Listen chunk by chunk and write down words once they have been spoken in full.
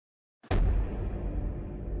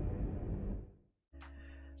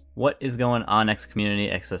What is going on, X community?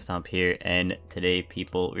 XS Stomp here, and today,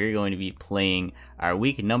 people, we're going to be playing our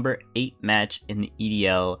week number 8 match in the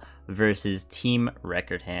EDL versus Team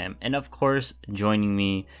Recordham, and of course, joining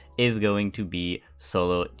me is going to be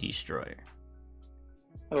Solo Destroyer.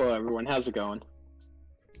 Hello, everyone. How's it going?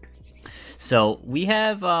 So we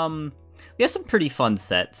have some pretty fun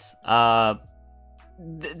sets. They're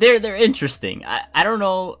interesting. I don't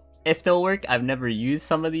know if they'll work. I've never used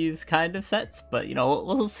some of these kind of sets, but you know,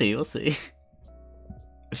 we'll see. We'll see.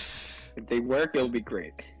 If they work, it'll be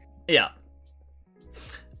great. Yeah.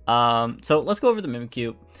 So let's go over the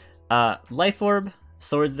Mimikyu. Life Orb,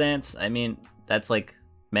 Swords Dance. I mean, that's like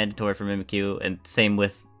mandatory for Mimikyu, and same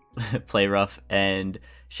with Play Rough and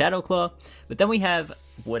Shadow Claw. But then we have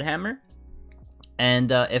Woodhammer,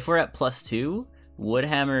 and if we're at +2,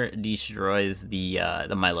 Woodhammer destroys the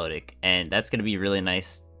Milotic, and that's gonna be really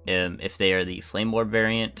nice if they are the Flame Orb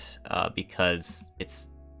variant, because it's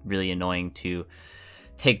really annoying to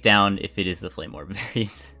take down if it is the Flame Orb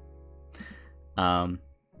variant.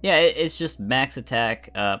 Yeah, it's just max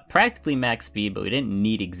attack, practically max speed, but we didn't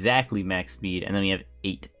need exactly max speed, and then we have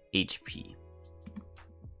 8 HP.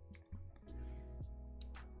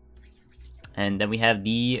 And then we have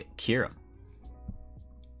the Kira.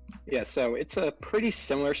 Yeah, so it's a pretty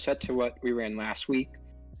similar set to what we ran last week.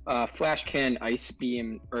 Flash Cannon, Ice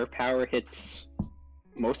Beam, Earth Power hits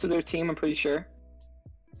most of their team, I'm pretty sure.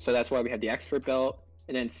 So that's why we have the Expert Belt.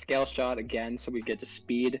 And then Scale Shot again, so we get the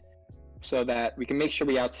speed, so that we can make sure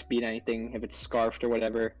we outspeed anything if it's Scarfed or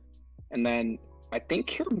whatever. And then I think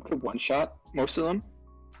Kira could one-shot most of them.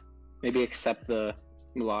 Maybe except the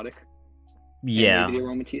Melodic. Yeah. And maybe the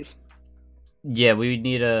Aromatisse. Yeah,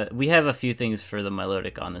 we have a few things for the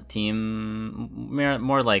Milotic on the team,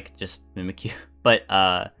 more like just Mimikyu. But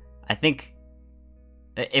I think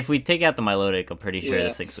if we take out the Milotic, I'm pretty sure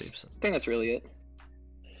the 6 sweeps. I think that's really it.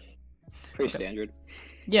 Pretty standard.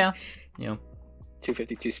 Yeah, you know.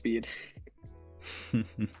 252 speed.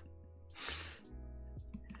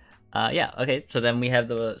 Yeah, okay, so then we have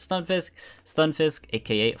the Stunfisk. Stunfisk,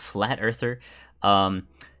 aka Flat Earther,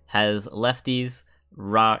 has lefties,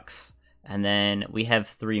 rocks, and then we have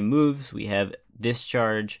 3 moves. We have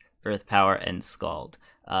Discharge, Earth Power, and Scald.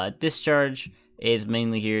 Discharge is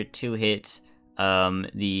mainly here to hit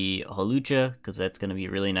the Holucha, because that's going to be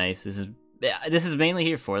really nice. This is mainly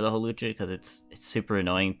here for the Holucha, because it's super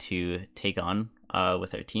annoying to take on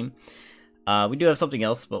with our team. We do have something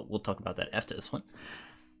else, but we'll talk about that after this one.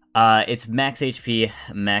 It's max HP,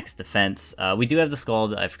 max defense. We do have the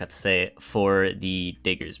Scald, I forgot to say, for the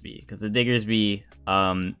Diggersby, because the Diggersby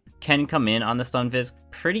can come in on the Stunfisk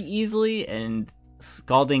pretty easily, and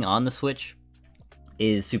Scalding on the switch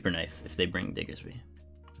is super nice if they bring Diggersby.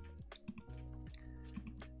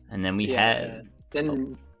 And then we have...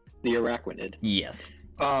 Then the Araquanid. Yes.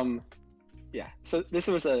 Yeah, so this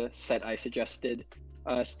was a set I suggested.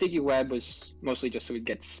 Sticky Web was mostly just so we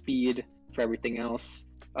get speed for everything else.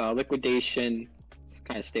 Liquidation is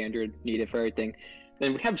kind of standard, needed for everything.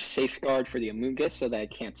 Then we have Safeguard for the Amoonguss so that it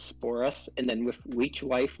can't spore us. And then with Leech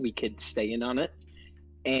Life, we could stay in on it.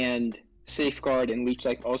 And Safeguard and Leech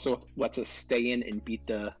Life also lets us stay in and beat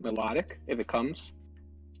the Melodic if it comes.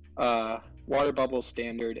 Water Bubble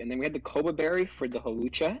standard. And then we have the Koba Berry for the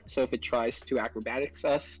Holucha. So if it tries to acrobatics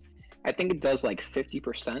us, I think it does like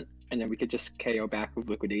 50%. And then we could just KO back with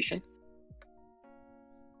Liquidation.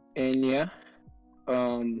 And yeah.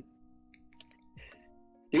 Do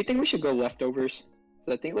you think we should go leftovers?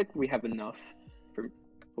 So I think like we have enough for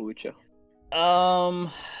Holucha. So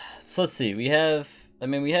let's see. We have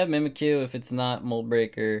Mimikyu if it's not Mold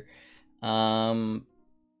Breaker.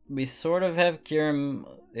 We sort of have Kyurem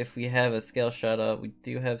if we have a Scale Shot up. We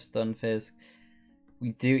do have Stunfisk.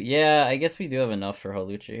 We do, yeah. I guess we do have enough for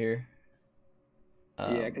Holucha here.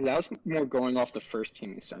 Yeah, because that was more going off the first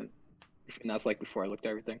team we sent, and that's like before I looked at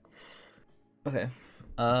everything. Okay.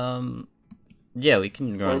 Yeah, we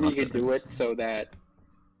can go. Or we could do it so that,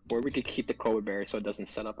 or we could keep the Koba Berry so it doesn't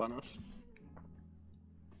set up on us.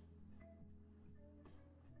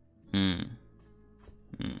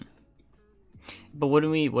 But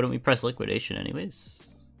wouldn't we press Liquidation anyways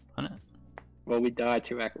on it? Well, we die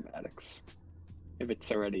to acrobatics if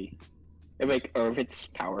it's already, or if it's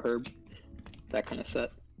Power Herb, that kind of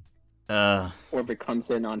set. Or if it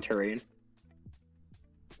comes in on terrain.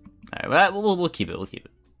 All right, well, we'll keep it. We'll keep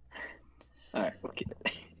it. All right, we'll keep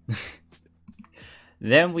it.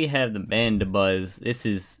 Then we have the Mandibuzz. This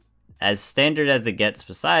is as standard as it gets,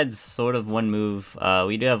 besides sort of one move.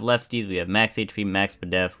 We do have lefties. We have max HP, max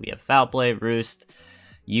def. We have Foul Play, Roost,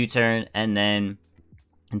 U-Turn, and then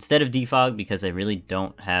instead of Defog, because I really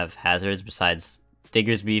don't have hazards besides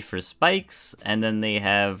Diggersby for spikes, and then they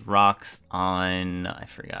have rocks on, I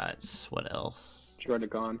forgot, what else?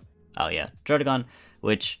 Jordagon. Oh yeah, Jordagon,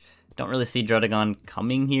 which don't really see Jordagon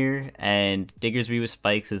coming here, and Diggersby with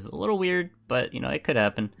spikes is a little weird, but, you know, it could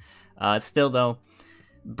happen. Still, though,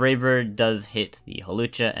 Braybird does hit the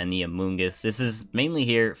Hawlucha and the Amoonguss. This is mainly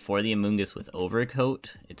here for the Amoonguss with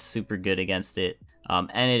Overcoat. It's super good against it.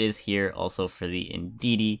 And it is here also for the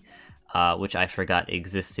Indeedee, which I forgot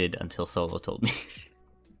existed until Solo told me.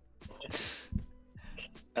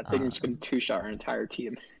 I think it's going to two-shot our entire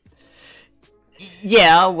team.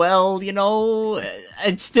 Yeah, well, you know,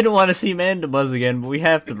 I just didn't want to see Mandibuzz again, but we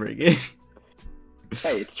have to bring it.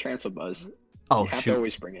 Hey, it's Transylbuzz. Oh, you have shoot. to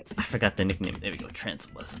always bring it. I forgot the nickname. There we go,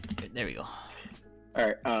 Transylbuzz. There we go.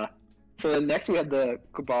 Alright, so next we have the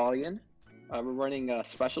Cobalion. We're running a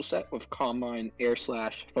special set with Calm Mind, Air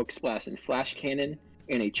Slash, Focus Blast, and Flash Cannon,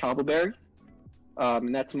 and a Chobbleberry.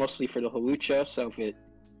 And that's mostly for the Hawlucha, so if it,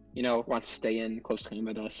 you know, wants to stay in close time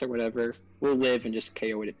at us or whatever, we'll live and just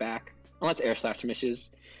KO it back. Unless Air Slash misses,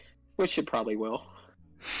 which it probably will.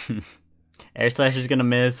 Air Slash is gonna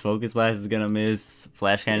miss, Focus Blast is gonna miss,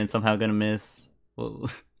 Flash Cannon somehow gonna miss. Whoa.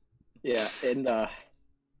 Yeah, and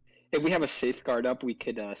if we have a Safeguard up, we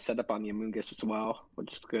could set up on the Amoonguss as well,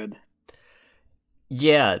 which is good.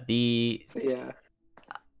 Yeah, So, yeah.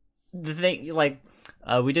 the thing, like,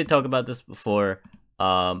 we did talk about this before,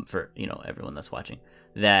 for, you know, everyone that's watching,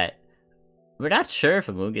 that we're not sure if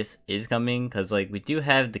Amoonguss is coming, because, like, we do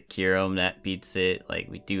have the Kyurem that beats it, like,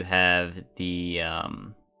 we do have the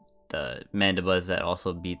Mandibuzz that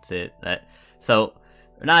also beats it, so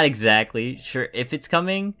we're not exactly sure if it's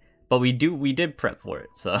coming, but we did prep for it,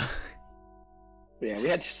 so. Yeah, we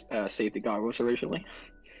had safety goggles originally.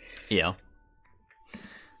 Yeah.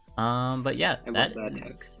 But yeah, that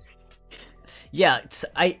yeah,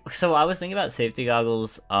 so I was thinking about safety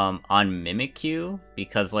goggles on Mimikyu,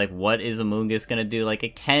 because, like, what is Amoonguss gonna do? Like,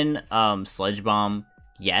 it can Sludge Bomb,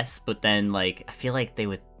 yes, but then, like, I feel like they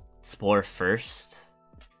would Spore first.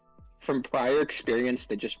 From prior experience,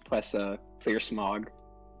 they just press Clear Smog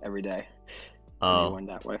every day. Oh, they went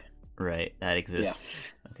that way. Right, that exists.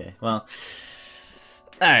 Yeah. Okay, well,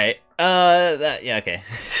 all right. Yeah, okay.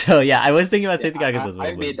 So yeah, I was thinking about safety goggles as well.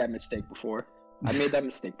 I made that mistake before.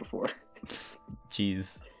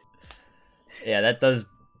 Jeez. Yeah, that does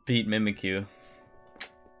beat Mimikyu.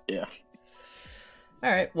 Yeah.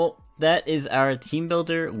 Alright, well, that is our team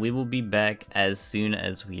builder. We will be back as soon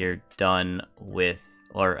as we are done with,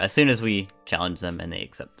 or as soon as we challenge them and they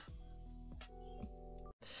accept.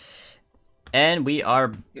 And we are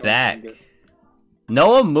back.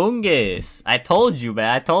 No Amoonguss! I told you,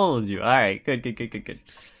 man. I told you. Alright, good.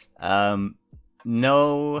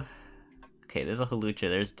 No. Okay, there's a Hawlucha.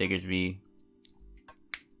 There's Diggersby.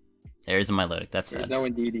 There's my Milotic. That's sad. No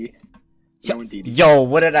Indeedee. Yo,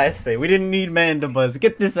 what did I say? We didn't need Mandibuzz.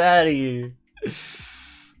 Get this out of here.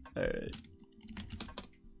 Alright.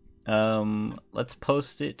 Let's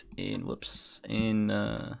post it in, in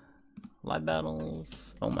live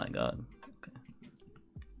battles. Oh my god. Okay.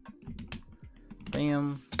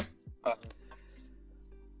 Bam.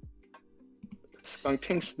 Skunk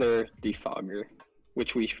thinks they're Defogger,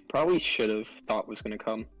 which we probably should have thought was going to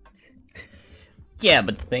come. Yeah,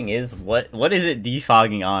 but the thing is, what is it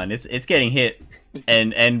defogging on? It's getting hit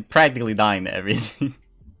and practically dying to everything.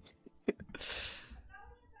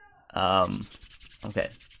 Okay.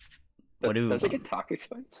 Does it get Toxic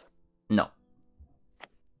Spikes? No.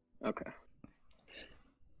 Okay.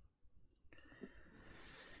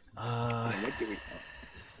 What do we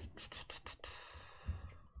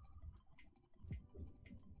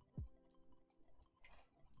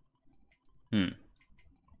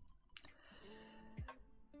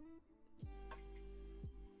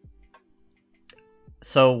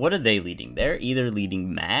So what are they leading? They're either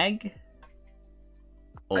leading Mag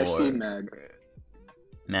or I see Mag.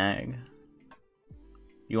 Mag.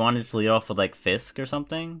 You wanted to lead off with like Fisk or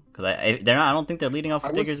something? Because they're not. I don't think they're leading off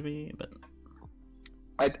with Diggersby, but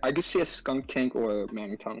I could see a Skunk Tank or a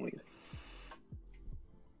Magneton lead.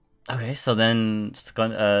 Okay, so then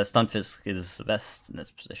Stunfisk is the best in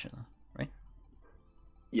this position, right?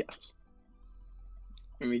 Yes.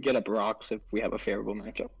 And we get up rocks if we have a favorable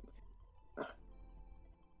matchup.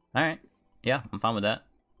 Alright. Yeah, I'm fine with that.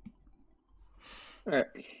 Alright.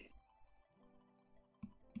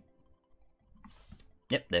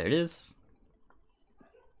 Yep, there it is.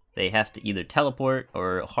 They have to either teleport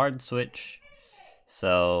or hard switch.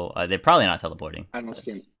 So, they're probably not teleporting. I don't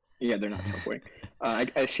see them. Yeah, they're not teleporting.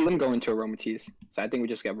 I see them go into Aromatisse, so I think we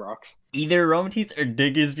just get rocks. Either Aromatisse or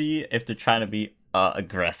Diggersby if they're trying to be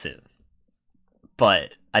aggressive.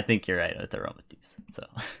 But I think you're right with Aromatisse, so...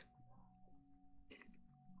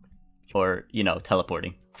 or you know,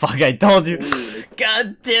 teleporting. Fuck! I told you. Ooh.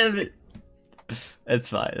 God damn it. It's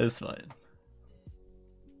fine. It's fine.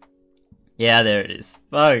 Yeah, there it is.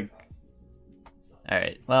 Fuck. All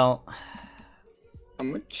right. Well. How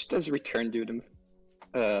much does return do to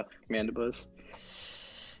Mandibus?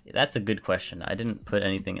 Yeah, that's a good question. I didn't put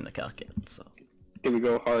anything in the calc yet, so. Do we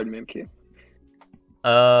go hard, Mimkyu?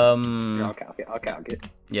 I'll calc it.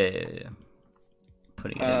 Yeah.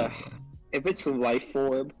 Putting it in. If it's a life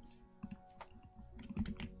orb.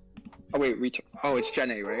 Oh wait, oh, it's Gen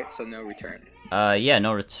A, right? So no return. Yeah,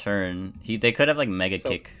 no return. They could have like Mega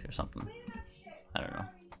Kick or something. I don't know.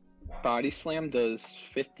 Body Slam does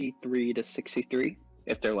 53 to 63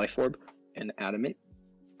 if they're life orb and adamant.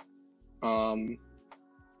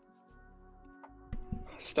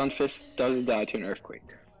 Stunfisk does die to an earthquake.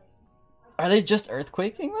 Are they just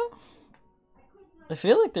earthquaking though? I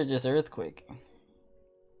feel like they're just earthquaking.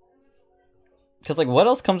 Cause like, what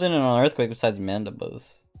else comes in an earthquake besides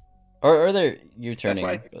Mandibus? Or they're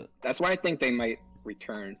U-turning? That's why I think they might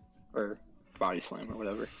return or body slam or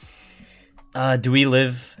whatever. Do we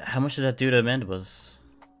live? How much does that do to Mandibus?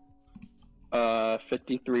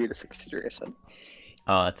 53 to 63. I said.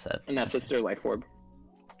 Oh, that's sad. And that's if they're life orb.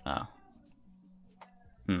 Oh.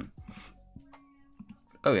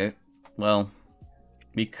 Okay. Well,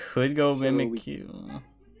 we could go Mimikyu.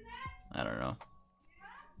 I don't know.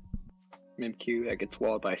 Mimikyu that gets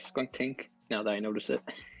walled by Skunk Tank. Now that I notice it.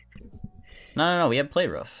 No. We have Play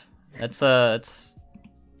Rough. That's it's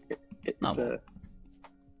not.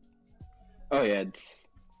 Oh yeah, it's.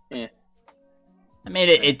 Eh. I mean,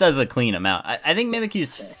 it does a clean amount. I think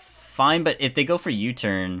Mimikyu's fine, but if they go for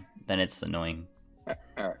U-turn, then it's annoying.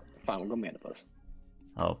 Alright, fine. We'll go Mandibus.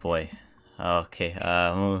 Oh boy. Okay.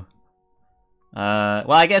 Well,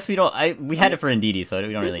 I guess we don't. We had it for Indeedee, so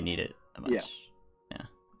we don't really need it that much. Yeah.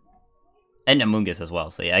 And Amoonguss as well.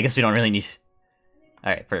 So yeah, I guess we don't really need it.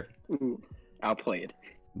 All right, perfect. Ooh, outplayed.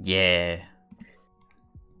 Yeah.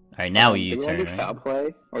 All right, now we U-turn. Do foul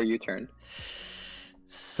play or U-turn?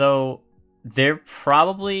 So they're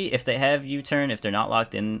probably, if they have U-turn, if they're not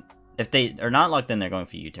locked in, if they are not locked in, they're going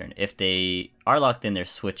for U-turn. If they are locked in, they're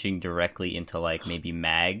switching directly into like maybe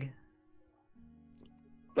Mag.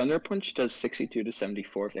 Thunder Punch does 62 to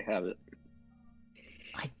 74 if they have it.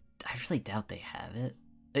 I really doubt they have it.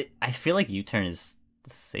 I feel like U-turn is the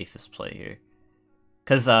safest play here.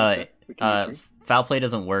 Because foul play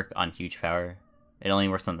doesn't work on huge power. It only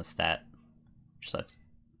works on the stat, which sucks.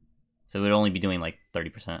 So it would only be doing like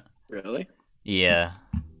 30%. Really? Yeah.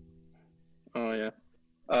 Oh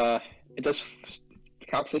yeah. It does.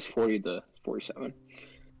 Calcs is 40 to 47.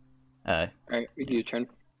 All right, we do U-turn.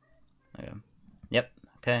 Okay. Yep.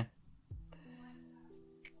 Okay.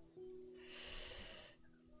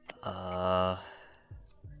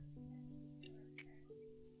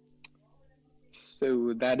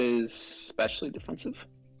 So that is specially defensive,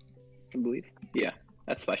 I believe. Yeah,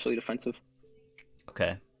 that's specially defensive.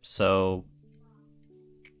 Okay, so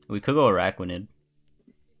we could go Araquanid.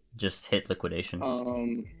 Just hit liquidation.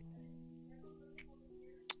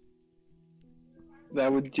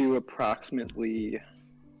 That would do approximately.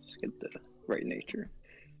 Let's get the right nature.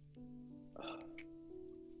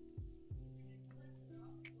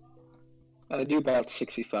 Do about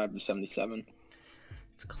 65 to 77.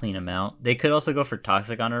 Let's clean them out. They could also go for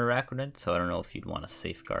Toxic on an Araquanid, so I don't know if you'd want to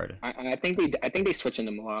safeguard. I think they switch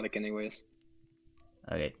into Melodic anyways.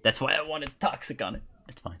 Okay, that's why I wanted Toxic on it.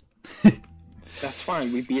 It's fine. That's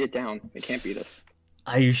fine. We beat it down. It can't beat us.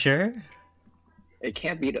 Are you sure? It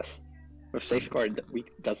can't beat us. With safeguard,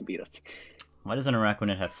 it doesn't beat us. Why doesn't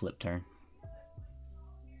Araquanid have flip turn?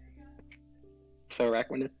 So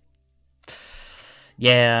Araquanid?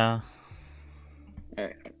 Yeah.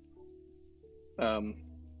 Alright.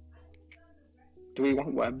 Do we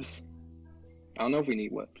want webs? I don't know if we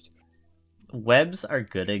need webs. Webs are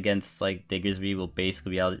good against like Diggersby. Will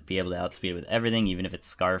basically be able to outspeed it with everything, even if it's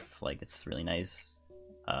Scarf. Like it's really nice.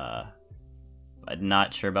 I'm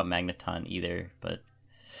not sure about Magneton either, but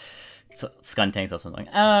Skuntank's also annoying.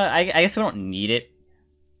 I guess we don't need it.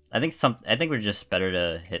 I think we're just better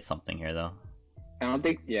to hit something here though. I don't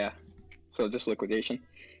think. Yeah. So just liquidation.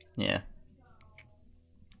 Yeah.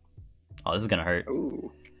 Oh, this is gonna hurt.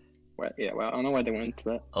 Ooh. Well, yeah. Well, I don't know why they went into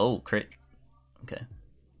that. Oh, crit. Okay.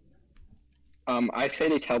 I say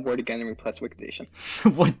they teleport again and replace liquidation.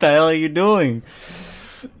 What the hell are you doing?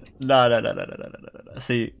 No.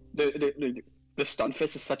 See, the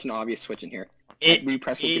Stunfisk is such an obvious switch in here.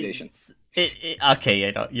 Repress liquidation. Okay,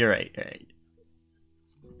 yeah, no, you're right.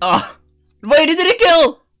 Oh, wait, did it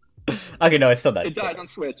kill? Okay, no, it's still dies. It dies on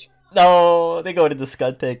switch. No, they go to the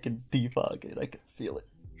Skuntank and defog it. I can feel it.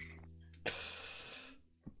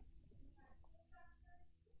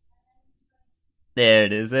 There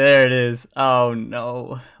it is. There it is. Oh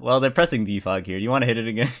no. Well, they're pressing defog here. Do you want to hit it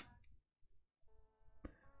again?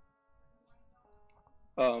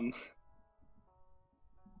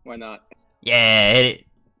 Why not? Yeah, hit it.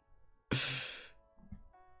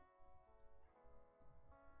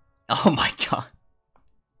 Oh my god.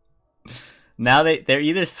 Now they're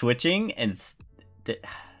either switching and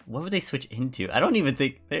what would they switch into? I don't even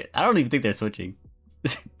think they're switching.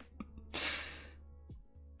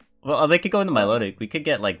 Well, they could go into Milotic. We could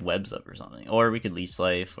get like webs up or something, or we could leech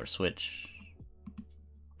life or switch.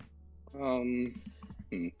 Do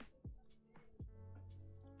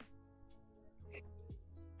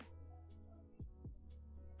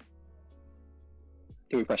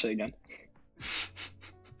we press it again?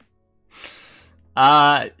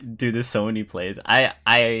 Dude, there's so many plays.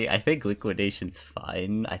 I think liquidation's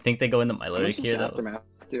fine. I think they go into Milotic here though. Aftermath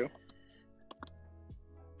do?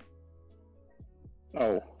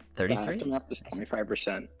 Oh, 33? Aftermath is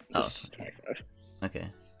 25%. Oh, 25.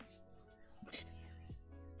 Okay.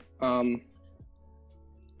 Can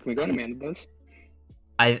we go into Mandables?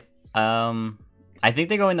 I think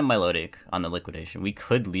they go into Milotic on the liquidation. We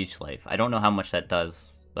could leech life. I don't know how much that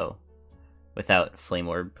does though, without flame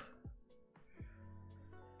orb.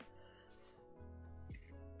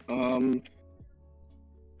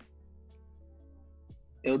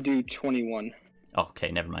 It'll do 21. Oh,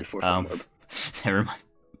 okay, never mind. Before flame orb. Never mind.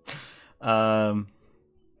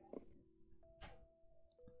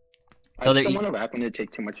 So I just don't want to wrap when they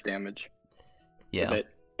take too much damage. Yeah.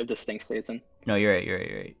 If the stink stays in. No, you're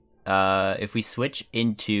right. If we switch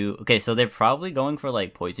into... Okay, so they're probably going for,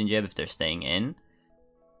 like, Poison Jab if they're staying in.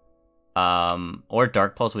 Or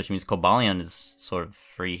Dark Pulse, which means Cobalion is sort of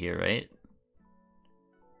free here, right?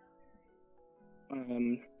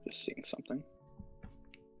 Just seeing something.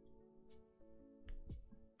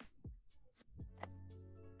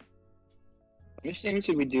 How much damage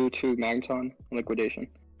did we do to Magneton liquidation?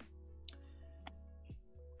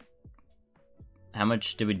 How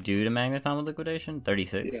much did we do to Magneton with liquidation?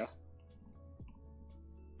 36? Yeah.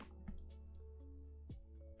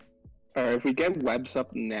 Alright, if we get webs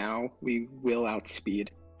up now, we will outspeed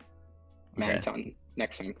Magneton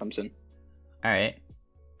next time it comes in. Alright.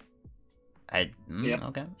 Yeah.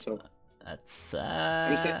 Okay. So that's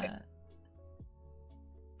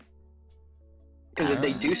because if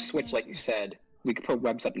they do switch, like you said, we could put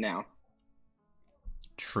webs up now.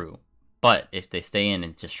 True. But if they stay in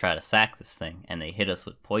and just try to sack this thing, and they hit us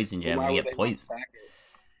with Poison Jam, we get poison.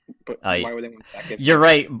 Why would they want to sack it? You're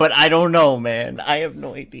right, but I don't know, man. I have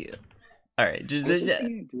no idea. All right, just what does this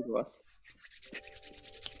thing do to us?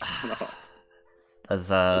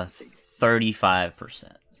 That's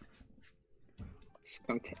 35%.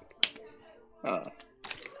 Skunk tank.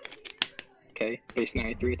 Okay, base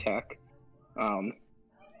 93 attack.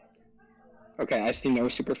 Okay, I see no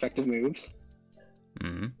super effective moves.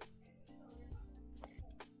 Mm-hmm.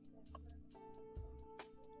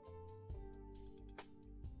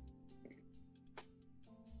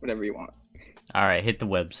 Whatever you want. All right, hit the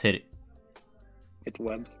webs. Hit it. Hit the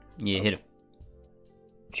webs. Yeah, hit it.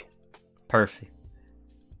 Perfect.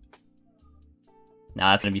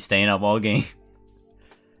 Now that's gonna be staying up all game.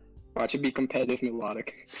 Watch it be competitive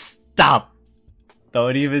melodic. Stop!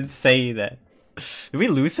 Don't even say that. Did we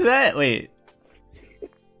lose to that? Wait.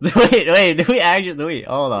 Wait. Did we actually? Wait,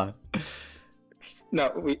 hold on.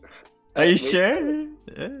 No, we. Are you sure?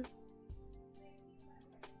 I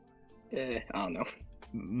don't know.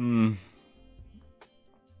 Mm.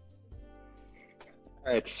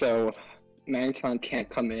 Alright, so Magneton can't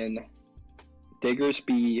come in. Diggers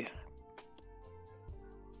be.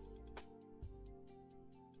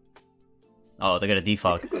 Oh, they're gonna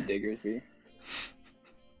defog. Go Diggers be.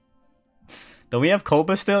 Don't we have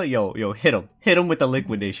Cobra still? Yo, hit him. Hit him with the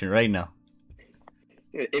liquidation right now.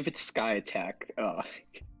 If it's Sky Attack,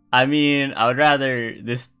 I mean, I would rather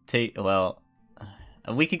this take. Well,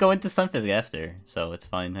 we could go into Stunfisk after, so it's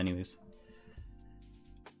fine, anyways.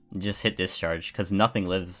 Just hit discharge because nothing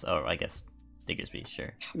lives. Oh, I guess Diggersby,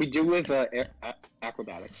 sure. We do live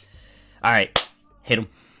acrobatics. All right, hit him.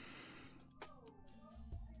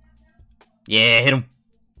 Yeah, hit him.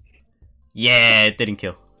 Yeah, it didn't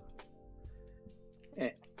kill.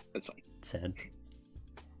 That's fine. Sad.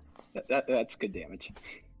 That's good damage.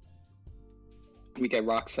 We get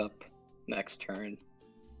rocks up next turn.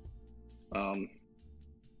 Do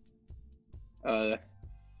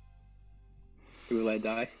we let it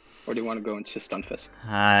die? Or do you want to go into Stunfisk?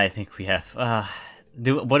 I think we have.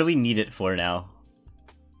 What do we need it for now?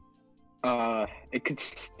 It could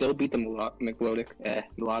still beat the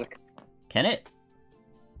melodic. Can it?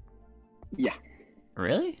 Yeah.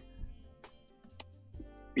 Really?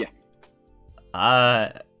 Yeah.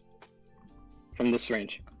 From this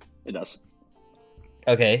range, it does.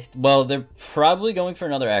 Okay, well, they're probably going for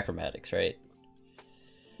another acrobatics, right?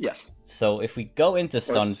 Yes. So if we go into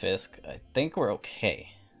Stunfisk, I think we're okay.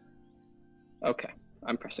 Okay,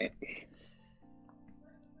 I'm pressing it.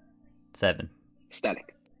 7.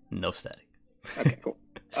 Static. No static. Okay, cool.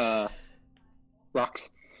 Rocks.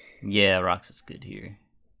 Yeah, rocks is good here.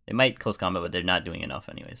 They might close combat, but they're not doing enough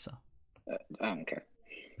anyway, so. I don't care.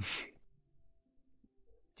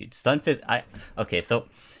 Dude, Stunfisk. Okay, so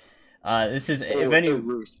this is if they're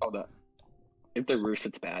roost, hold up. If they're roost,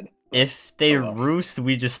 it's bad. If they roost,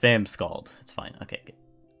 we just spam Scald. It's fine. Okay, good.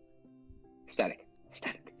 Static.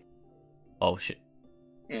 Static. Oh shit.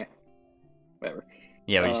 Yeah. Whatever.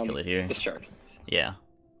 Yeah, we just kill it here. Discharge. Yeah.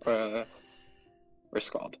 Or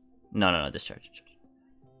Scald. No, discharge.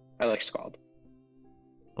 I like Scald.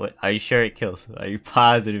 What? Are you sure it kills? Are you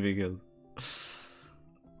positive it kills?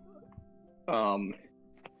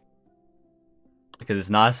 Because it's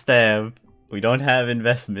not stab. We don't have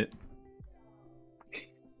investment.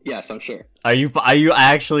 Yes, I'm sure. Are you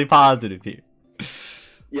actually positive here?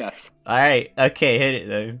 Yes. Alright, okay, hit it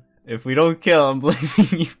then. If we don't kill, I'm blaming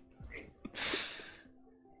you.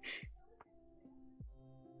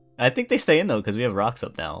 I think they stay in though, because we have rocks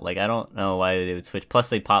up now. Like, I don't know why they would switch. Plus,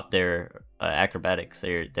 they pop their acrobatics,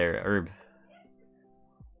 their herb.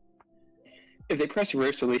 If they press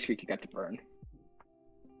roost, at least we could get the burn.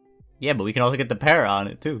 Yeah, but we can also get the para on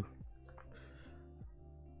it too.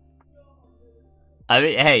 I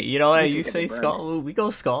mean, hey, you know what? You say Skull, we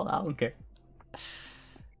go Skull. I don't care.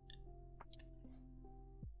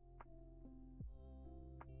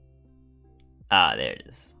 Ah, there it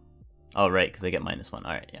is. Oh, right, because they get -1.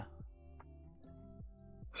 All right, yeah.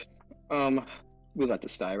 We let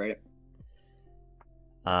this die, right?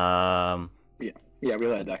 Yeah, we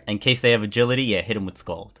let it die. In case they have agility, yeah, hit them with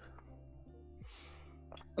Scald.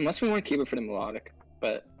 Unless we want to keep it for the melodic,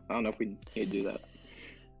 but I don't know if we need to do that.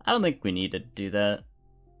 I don't think we need to do that.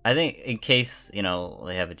 I think in case, you know,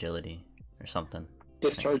 they have agility or something.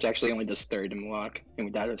 Discharge actually only does 3rd in melodic, and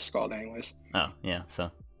we died with Scald anyways. Oh, yeah,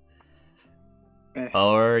 so.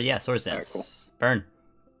 Or, yeah, Sword Dance. Right, cool. Burn.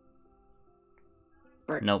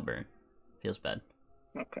 Burn. No burn. Feels bad.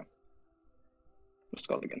 Okay. Let's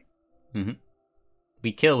Scald again. Mm-hmm.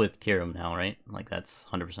 We kill with Kirim now, right? Like, that's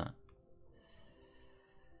 100%.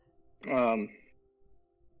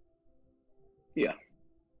 Yeah.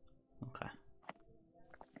 Okay.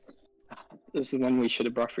 This is the one we should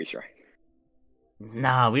have brought Freeze Ray.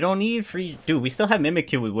 Nah, we don't need free. Dude, we still have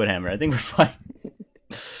Mimikyu with Woodhammer. I think we're fine.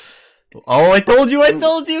 Oh, I told you!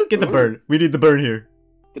 Get the burn. We need the burn here.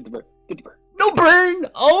 Get the burn. No burn!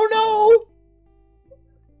 Oh no!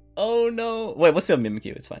 Oh no! Wait, what's the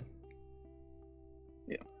Mimikyu? It's fine.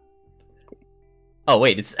 Yeah. Cool. Oh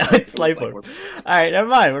wait, it's Life Orb. Alright, never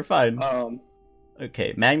mind, we're fine.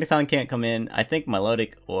 Okay, Magneton can't come in. I think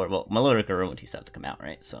Melodic or Aromatisse have to come out,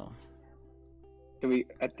 right? So.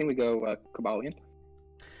 I think we go Cobalion.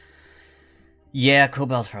 Yeah,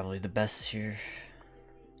 Cobalt's probably the best here.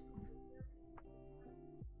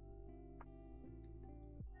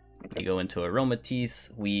 Okay. We go into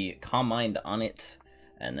Aromatisse, we Calm Mind on it,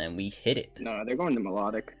 and then we hit it. No, they're going to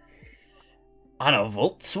Melodic. On a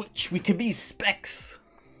Volt Switch, we could be Specs.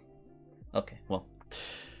 Okay, well,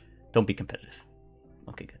 don't be competitive.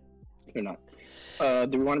 Okay, good. You're not.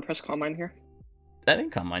 Do we want to press Calm Mind here? I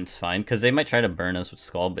think Calm Mind's fine, because they might try to burn us with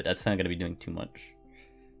Skull, but that's not going to be doing too much.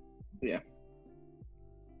 Yeah.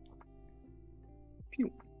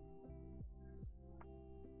 Phew.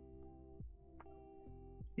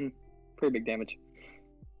 Pretty big damage.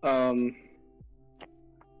 Do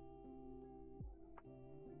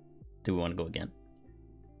we want to go again?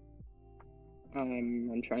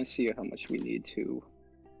 I'm trying to see how much we need to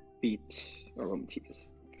beat Aromatisse.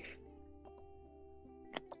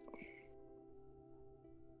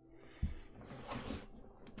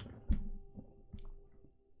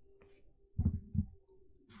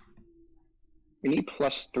 We need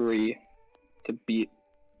 +3 to beat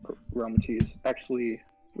Aromatisse. Actually,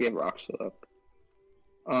 we have rocks up.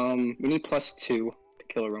 We need +2 to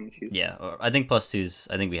kill Aromatisse. Yeah, I think +2's.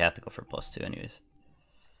 I think we have to go for +2 anyways.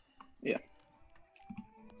 Yeah.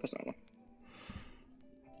 That's not one.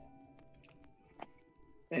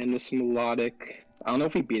 And this Melodic, I don't know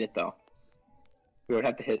if we beat it though. We would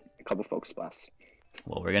have to hit a couple Focus Blasts.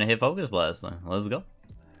 Well, we're gonna hit Focus Blast then. Let's go.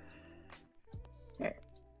 Alright.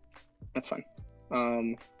 That's fine.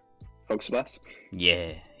 Focus Blast?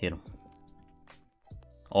 Yeah, hit him.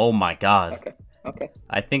 Oh my god. Okay.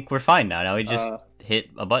 I think we're fine now. Now we just hit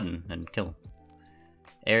a button and kill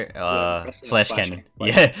him. Flash Cannon.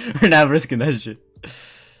 Yeah, we're not risking that shit.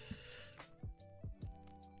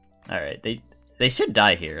 Alright, they should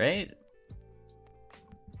die here, right?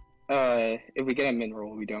 If we get a min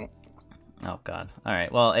roll, we don't. Oh god.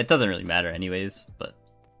 Alright, well, it doesn't really matter anyways, but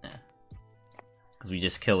yeah. Because we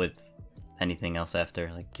just kill with anything else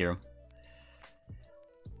after, like Kirim.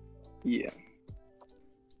 Yeah.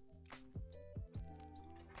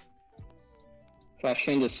 Flash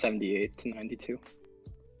change is 78 to 92.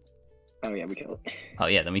 Oh yeah, we kill it. Oh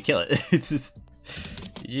yeah, then we kill it. It's just...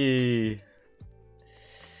 Yay.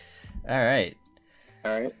 Alright.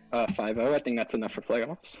 Alright, 5-0, I think that's enough for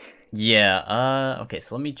playoffs. Yeah, okay,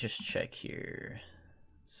 so let me just check here.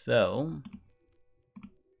 So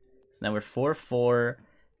now we're 4-4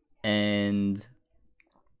 and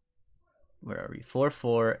where are we?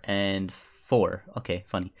 4-4 and 4. Okay,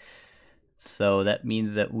 funny. So that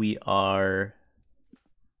means that we are,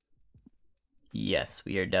 yes,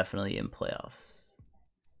 we are definitely in playoffs.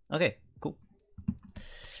 Okay, cool.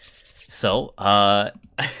 So,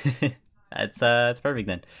 that's perfect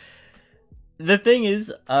then. The thing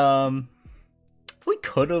is, we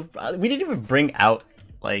could have. We didn't even bring out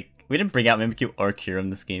we didn't bring out Mimikyu or Kirim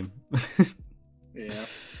this game. Yeah.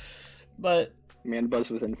 But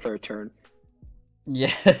Manbuzz was in for a turn.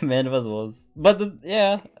 Yeah, Manbuzz was. But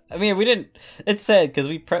yeah, I mean, we didn't. It's sad because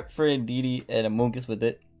we prepped for Indeedee and Amogus with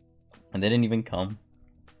it, and they didn't even come.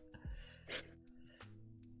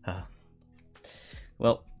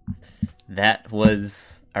 Well, that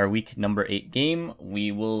was our week number 8 game.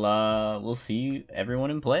 We will we'll see everyone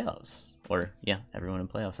in playoffs, or yeah, everyone in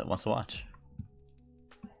playoffs that wants to watch.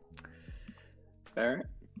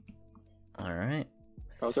 All right.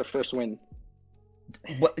 That was our first win.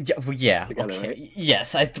 What? Yeah. Together, okay. right?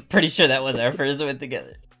 Yes, I'm pretty sure that was our first win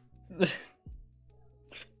together.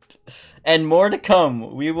 And more to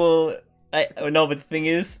come. We will. No, but the thing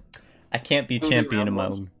is, I can't be champion in my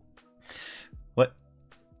own. What?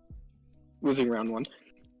 Losing round 1.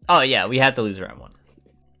 Oh yeah, we had to lose round 1.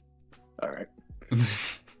 All right.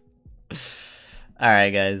 All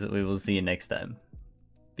right, guys. We will see you next time.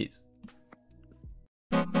 Peace.